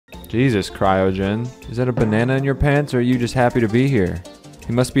Jesus, cryogen. Is that a banana in your pants, or are you just happy to be here?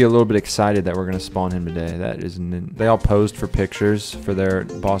 He must be a little bit excited that we're gonna spawn him today. That is, they all posed for pictures for their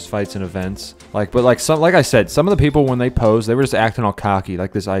boss fights and events. Like I said, some of the people when they posed, they were just acting all cocky,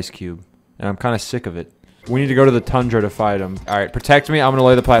 like this ice cube, and I'm kind of sick of it. We need to go to the tundra to fight him. All right, protect me. I'm gonna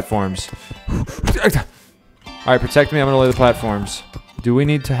lay the platforms. All right, protect me. I'm gonna lay the platforms. Do we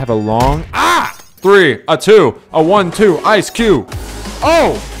need to have a long 3, a 2, a 1, 2 ice cube?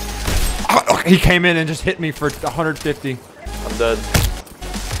 Oh! He came in and just hit me for 150. I'm dead.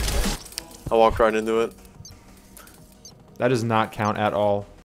 I walked right into it. That does not count at all.